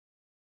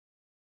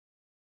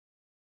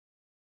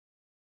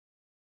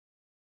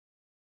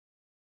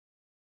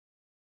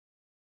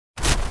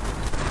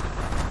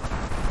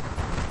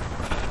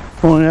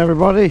Morning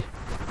everybody.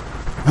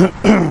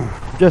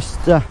 just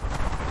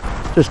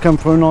come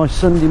for a nice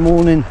Sunday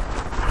morning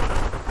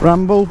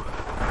ramble.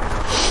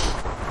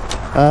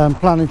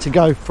 Planning to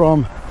go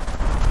from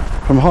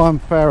Higham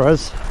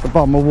Ferrers, the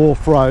bottom of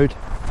Wharf Road,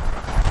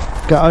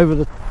 get over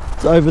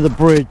the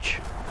bridge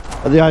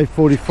at the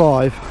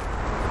A45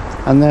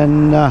 and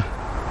then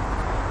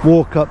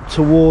walk up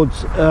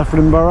towards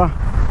Irthlingborough,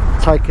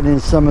 taking in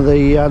some of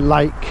the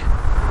lake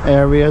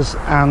areas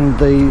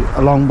and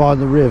along by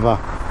the river.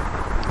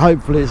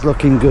 Hopefully it's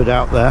looking good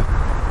out there.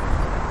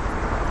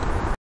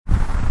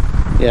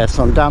 Yes,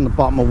 I'm down the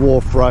bottom of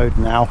Wharf Road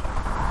now,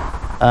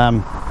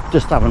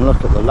 just having a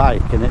look at the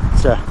lake, and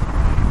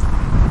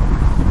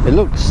it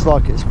looks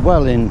like it's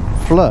well in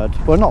flood.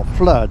 Well, not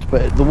flood,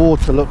 but the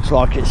water looks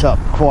like it's up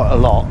quite a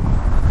lot,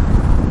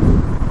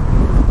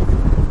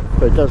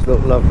 but it does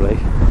look lovely.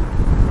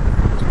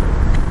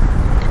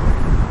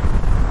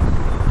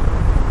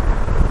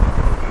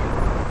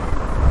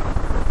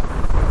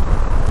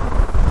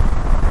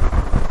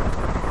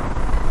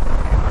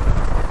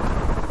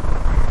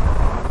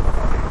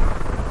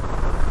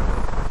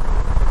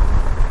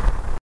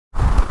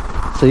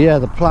 So yeah,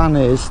 the plan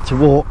is to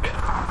walk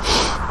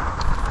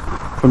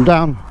from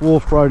down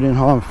Wharf Road in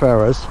Higham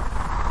Ferrers,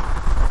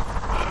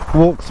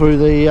 walk through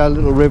the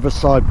little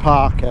riverside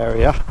park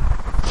area,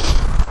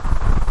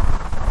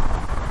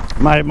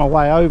 make my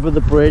way over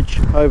the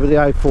bridge, over the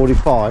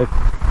A45,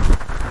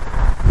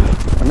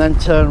 and then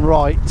turn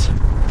right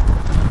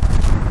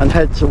and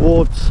head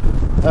towards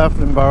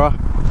Irthlingborough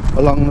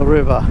along the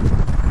river.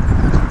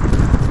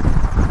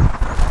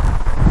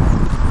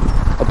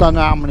 I don't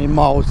know how many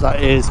miles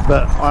that is,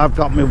 but I've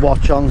got my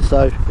watch on,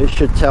 so it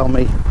should tell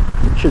me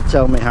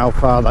how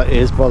far that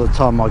is by the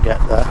time I get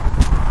there.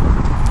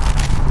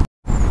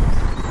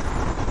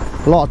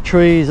 A lot of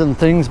trees and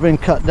things been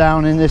cut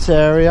down in this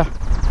area.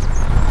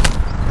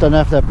 Don't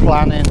know if they're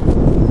planning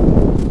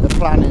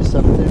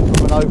something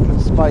from an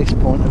open space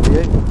point of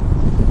view.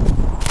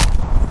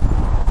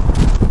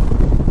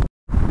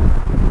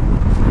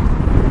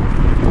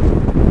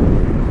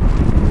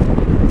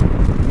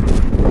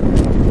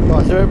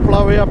 It's a bit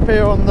blowy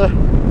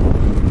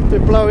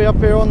up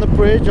here on the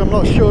bridge. I'm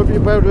not sure if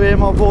you'll be able to hear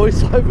my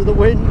voice over the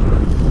wind.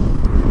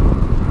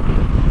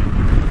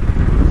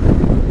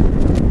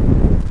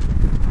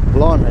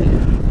 Blimey,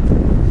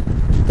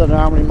 don't know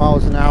how many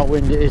miles an hour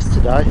wind it is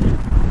today.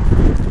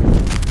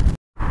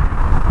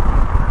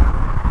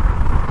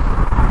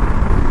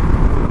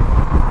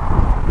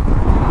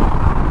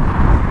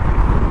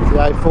 The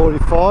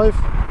A45,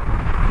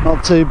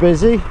 not too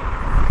busy.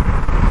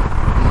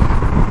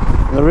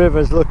 The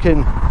river's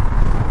looking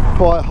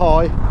quite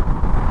high.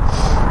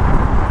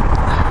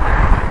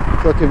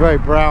 It's looking very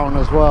brown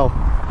as well.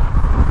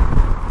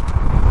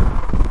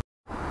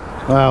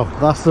 Well,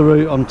 that's the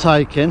route I'm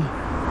taking.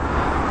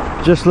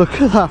 Just look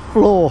at that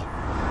floor.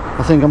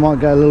 I think I might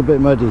get a little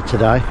bit muddy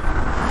today.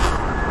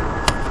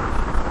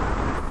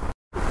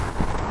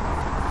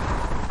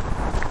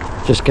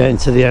 Just getting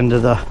to the end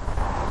of the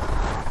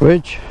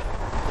bridge,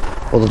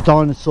 or the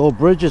dinosaur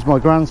bridge as my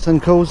grandson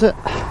calls it.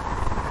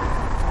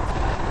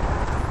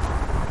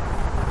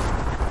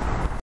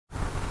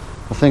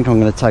 I think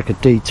I'm going to take a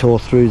detour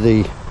through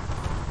the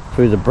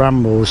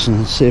brambles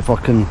and see if I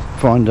can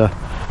find a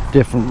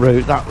different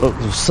route. That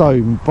looks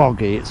so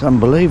boggy, it's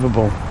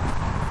unbelievable.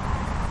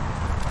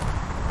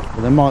 But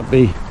there might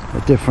be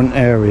a different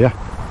area.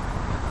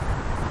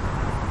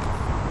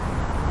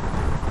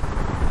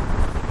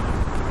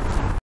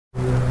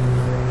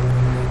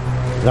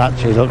 It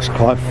actually looks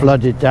quite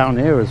flooded down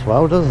here as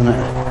well, doesn't it?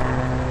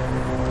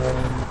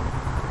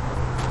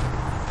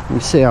 You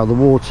see how the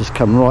water's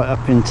come right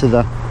up into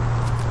the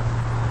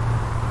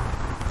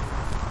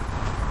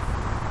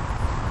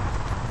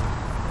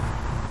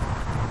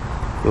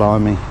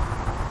Blimey.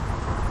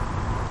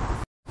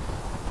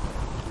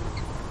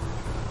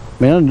 I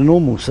mean, under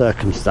normal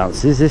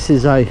circumstances,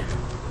 I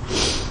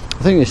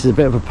think this is a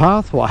bit of a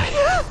pathway.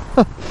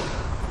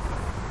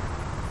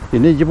 You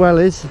need your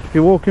wellies if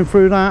you're walking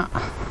through that.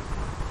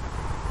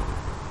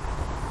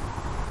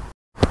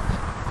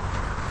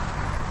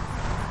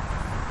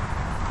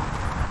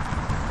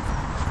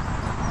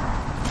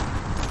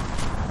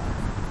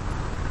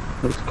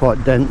 Looks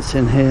quite dense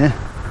in here.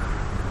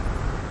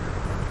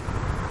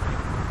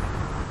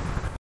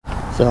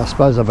 So I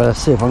suppose I better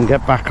see if I can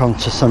get back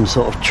onto some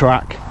sort of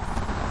track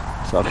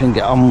so I can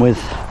get on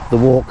with the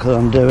walk that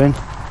I'm doing.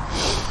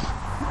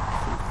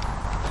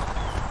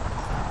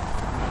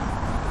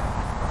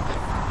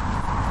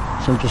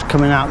 So I'm just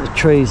coming out of the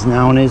trees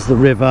now, and here's the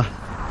river.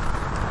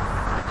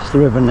 It's the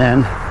River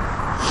Nene.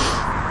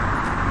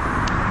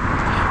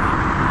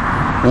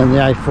 And then the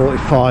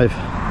A45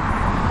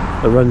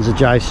 that runs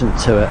adjacent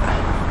to it.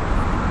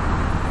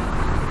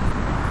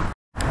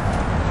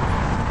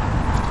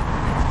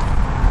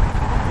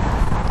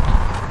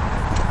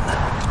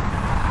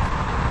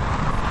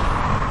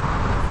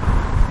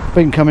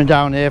 Been coming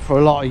down here for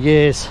a lot of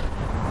years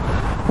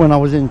when I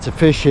was into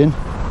fishing,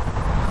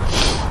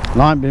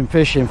 and I haven't been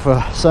fishing for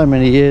so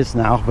many years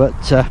now, but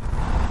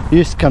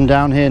used to come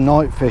down here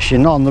night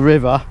fishing, not on the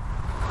river,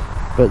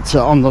 but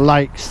on the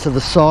lakes to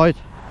the side,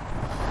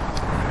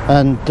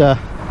 and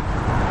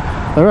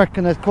I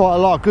reckon there's quite a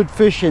lot of good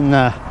fish in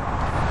there.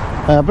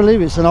 I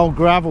believe it's an old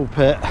gravel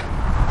pit.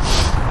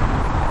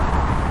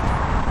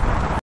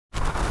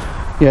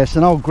 Yeah, it's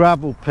an old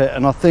gravel pit,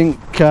 and I think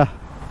it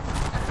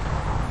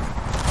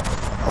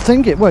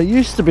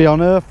used to be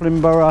on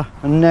Irthlingborough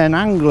and Nene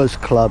Anglers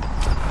Club,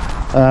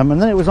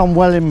 and then it was on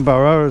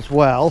Wellingborough as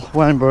well,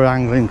 Wellingborough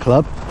Angling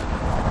Club.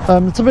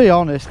 To be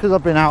honest, because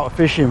I've been out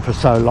fishing for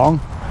so long,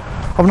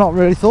 I've not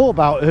really thought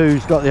about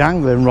who's got the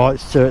angling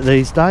rights to it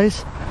these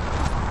days,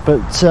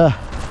 but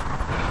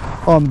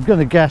I'm going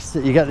to guess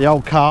that you get the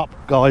old carp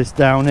guys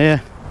down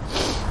here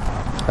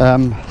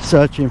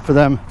searching for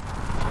them,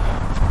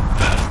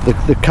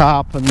 the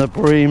carp and the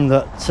bream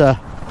that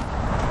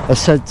are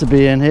said to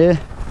be in here.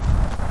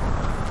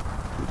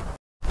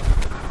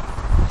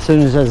 As soon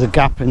as there's a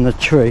gap in the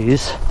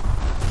trees,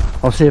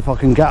 I'll see if I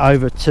can get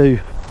over to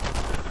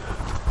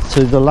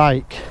the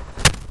lake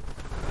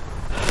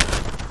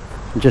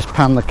and just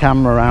pan the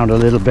camera around a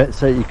little bit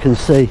so you can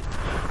see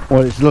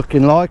what it's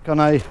looking like on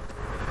a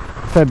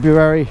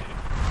February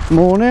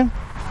morning.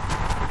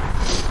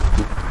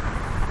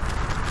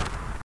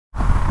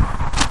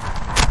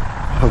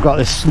 I've got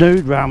this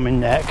snood round my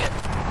neck.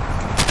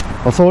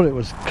 I thought it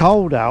was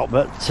cold out,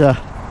 but I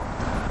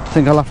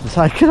think I'll have to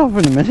take it off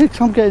in a minute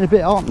because I'm getting a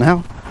bit hot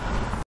now.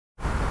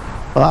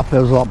 Well, that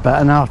feels a lot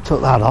better now I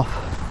took that off.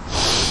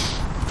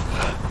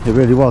 It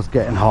really was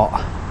getting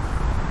hot.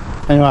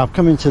 Anyway, I've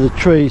come into the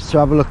trees to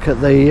have a look at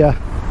the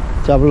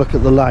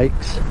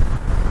lakes.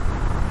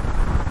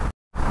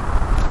 I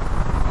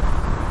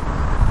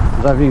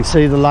don't know if you can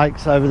see the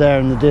lakes over there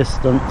in the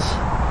distance.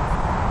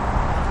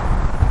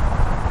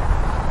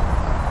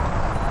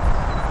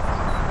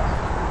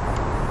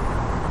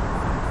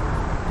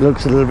 It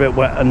looks a little bit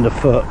wet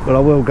underfoot, but I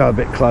will go a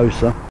bit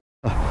closer.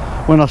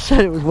 When I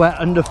said it was wet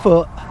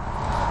underfoot,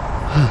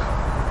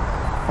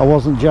 I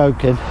wasn't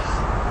joking.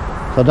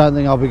 So I don't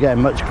think I'll be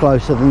getting much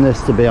closer than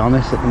this, to be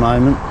honest, at the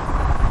moment.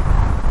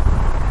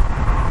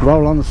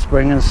 Roll on the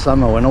spring and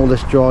summer when all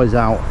this dries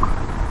out.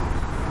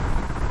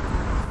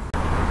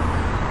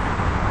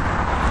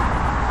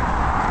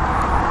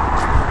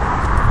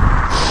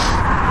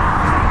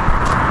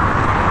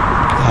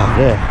 Oh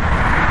dear.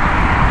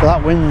 So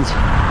that wind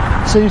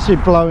seems to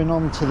be blowing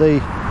on the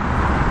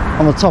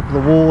top of the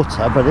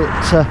water, but it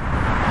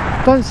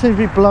don't seem to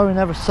be blowing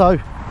ever so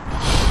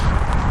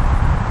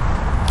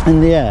in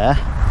the air.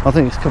 I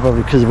think it's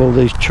probably because of all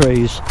these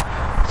trees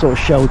sort of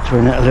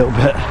sheltering it a little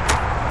bit.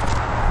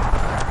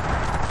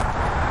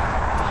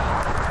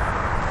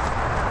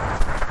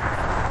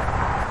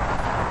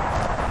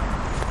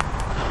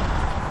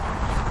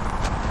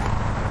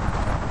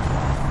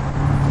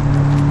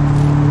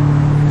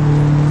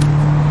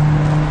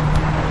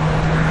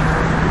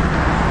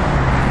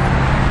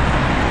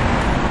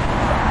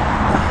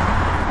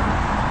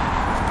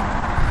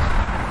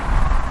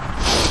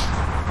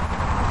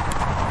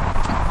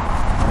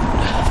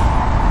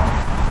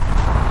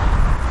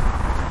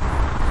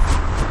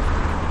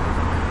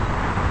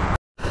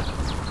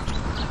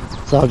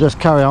 So I'll just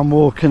carry on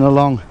walking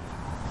along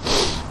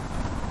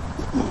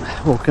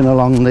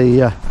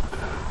the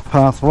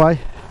pathway.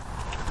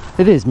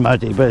 It is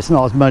muddy, but it's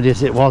not as muddy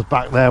as it was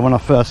back there when I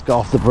first got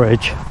off the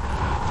bridge.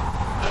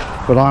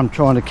 But I'm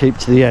trying to keep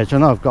to the edge. I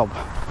know I've got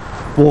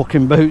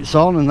walking boots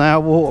on and they are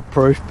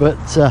waterproof, but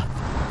I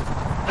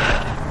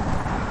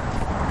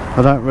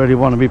don't really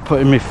want to be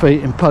putting my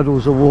feet in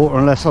puddles of water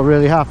unless I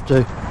really have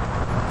to.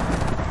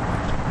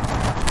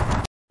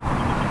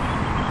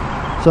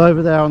 So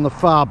over there on the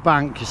far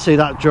bank, you see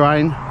that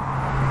drain?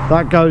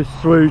 That goes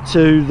through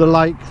to the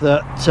lake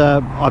that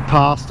I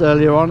passed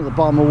earlier on at the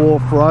bottom of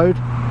Wharf Road.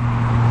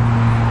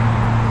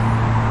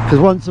 Because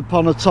once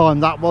upon a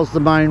time that was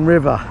the main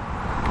river.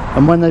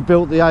 And when they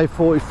built the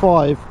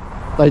A45,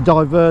 they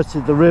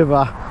diverted the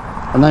river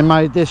and they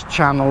made this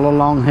channel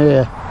along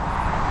here.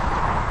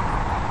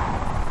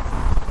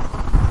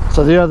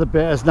 So the other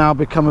bit has now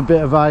become a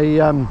bit of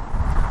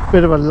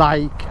a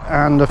lake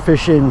and a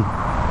fishing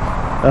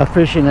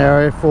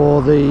area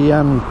for the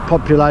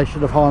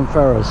population of Higham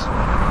Ferrers.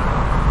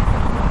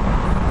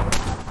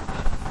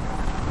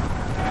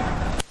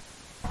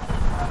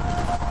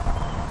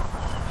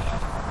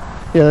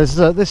 Yeah, there's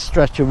this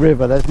stretch of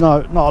river. There's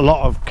not a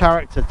lot of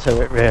character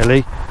to it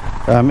really.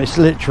 It's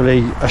literally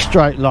a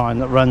straight line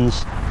that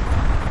runs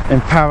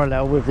in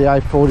parallel with the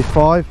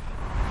A45.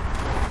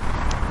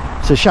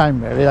 It's a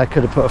shame really. They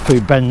could have put a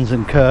few bends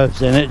and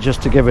curves in it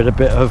just to give it a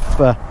bit of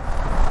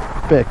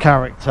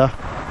character.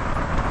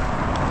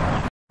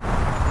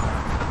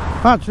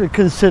 I actually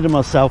consider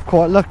myself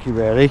quite lucky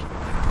really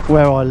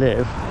where I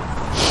live.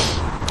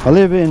 I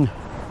live in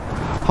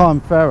Higham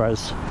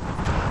Ferrers,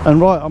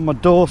 and right on my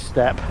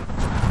doorstep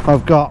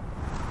I've got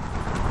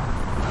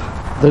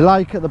the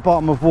lake at the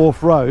bottom of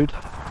Wharf Road.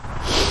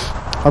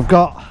 I've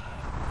got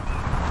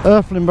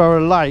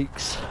Irthlingborough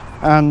lakes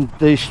and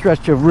the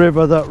stretch of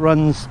river that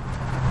runs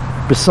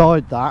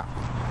beside that.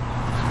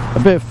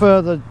 A bit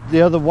further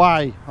the other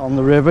way on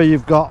the river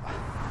you've got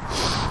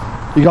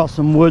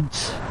some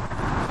woods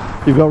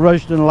you've got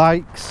Rushden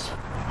Lakes,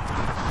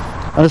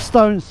 and a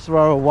stone's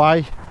throw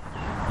away,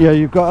 you know,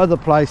 you've got other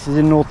places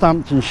in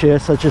Northamptonshire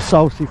such as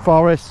Salsey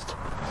Forest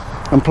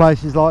and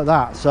places like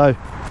that. So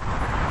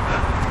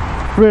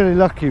really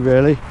lucky,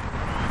 really.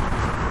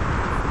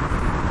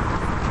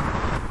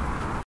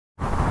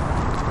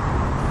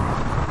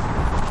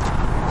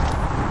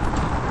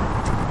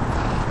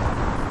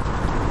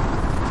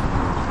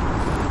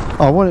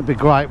 Oh, wouldn't it be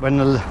great when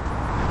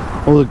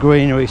all the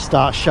greenery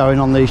starts showing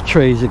on these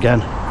trees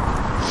again?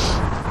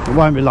 It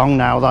won't be long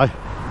now though.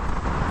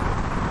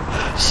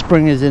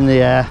 Spring is in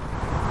the air.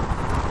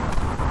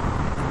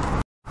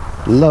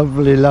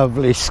 Lovely,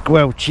 lovely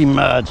squelchy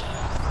mud.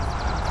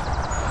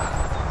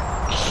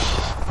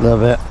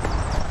 Love it.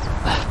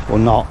 Or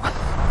not.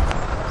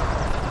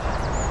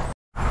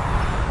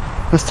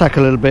 Let's take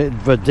a little bit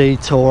of a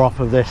detour off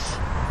of this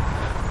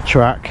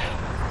track.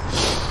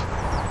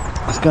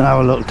 Let's go and have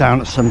a look down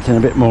at something a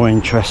bit more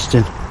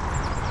interesting.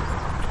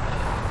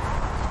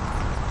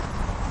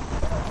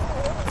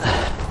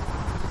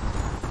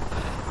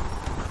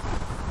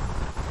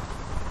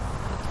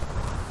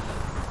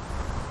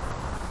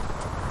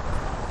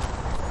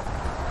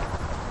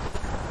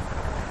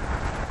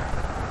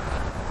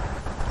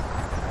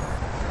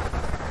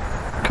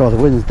 God, the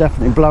wind's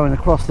definitely blowing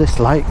across this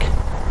lake.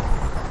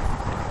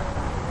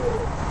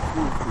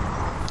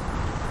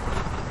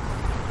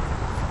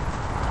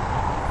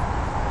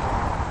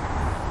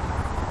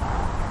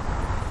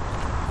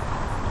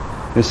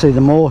 You see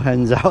the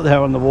moorhens out there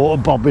on the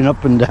water bobbing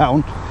up and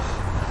down.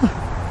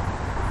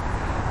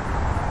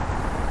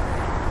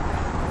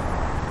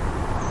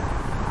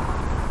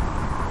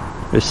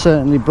 It's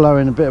certainly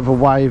blowing a bit of a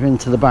wave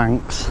into the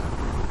banks.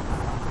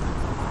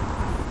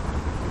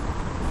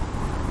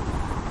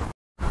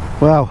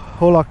 Well,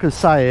 all I can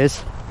say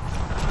is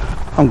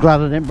I'm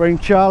glad I didn't bring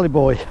Charlie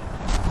Boy.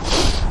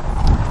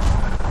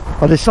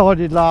 I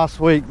decided last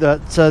week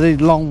that these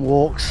long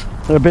walks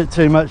are a bit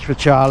too much for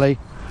Charlie,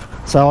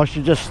 so I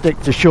should just stick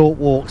to short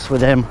walks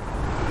with him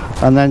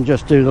and then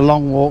just do the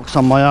long walks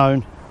on my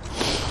own.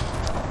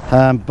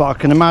 But I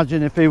can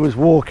imagine if he was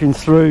walking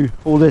through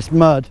all this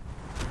mud,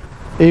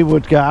 he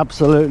would get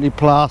absolutely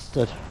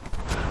plastered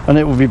and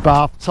it would be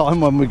bath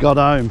time when we got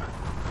home.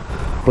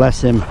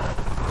 Bless him.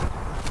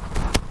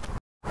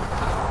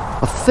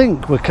 I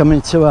think we're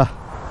coming to a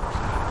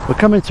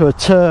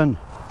turn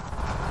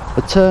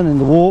in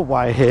the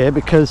walkway here,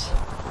 because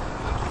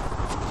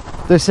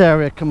this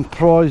area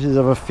comprises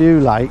of a few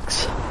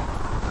lakes,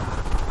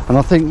 and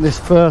I think this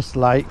first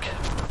lake,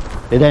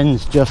 it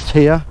ends just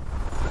here,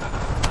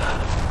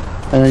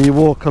 and then you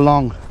walk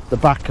along the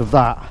back of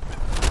that,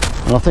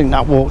 and I think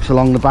that walks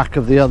along the back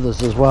of the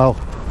others as well.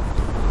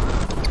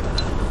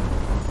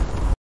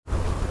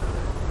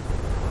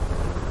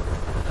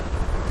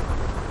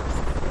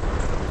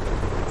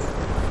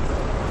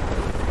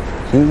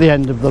 I think the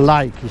end of the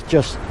lake is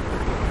just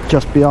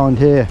behind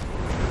here,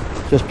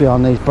 just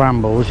behind these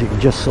brambles. You can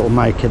just sort of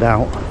make it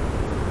out.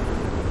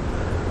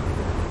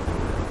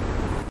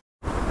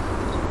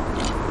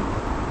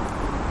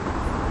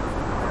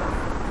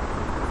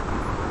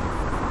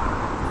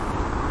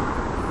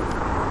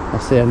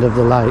 That's the end of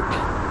the lake.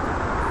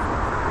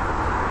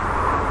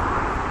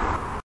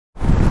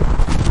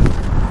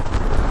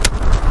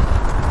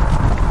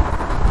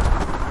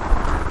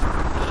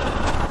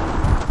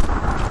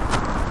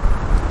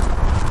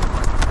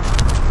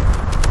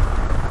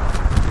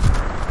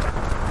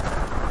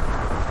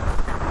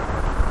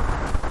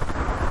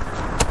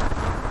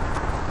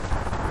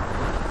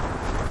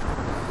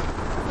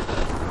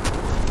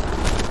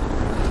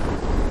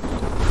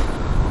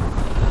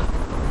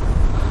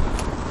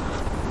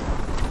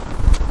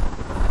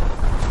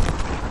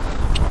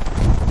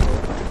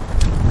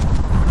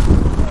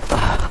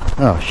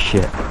 Oh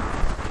shit.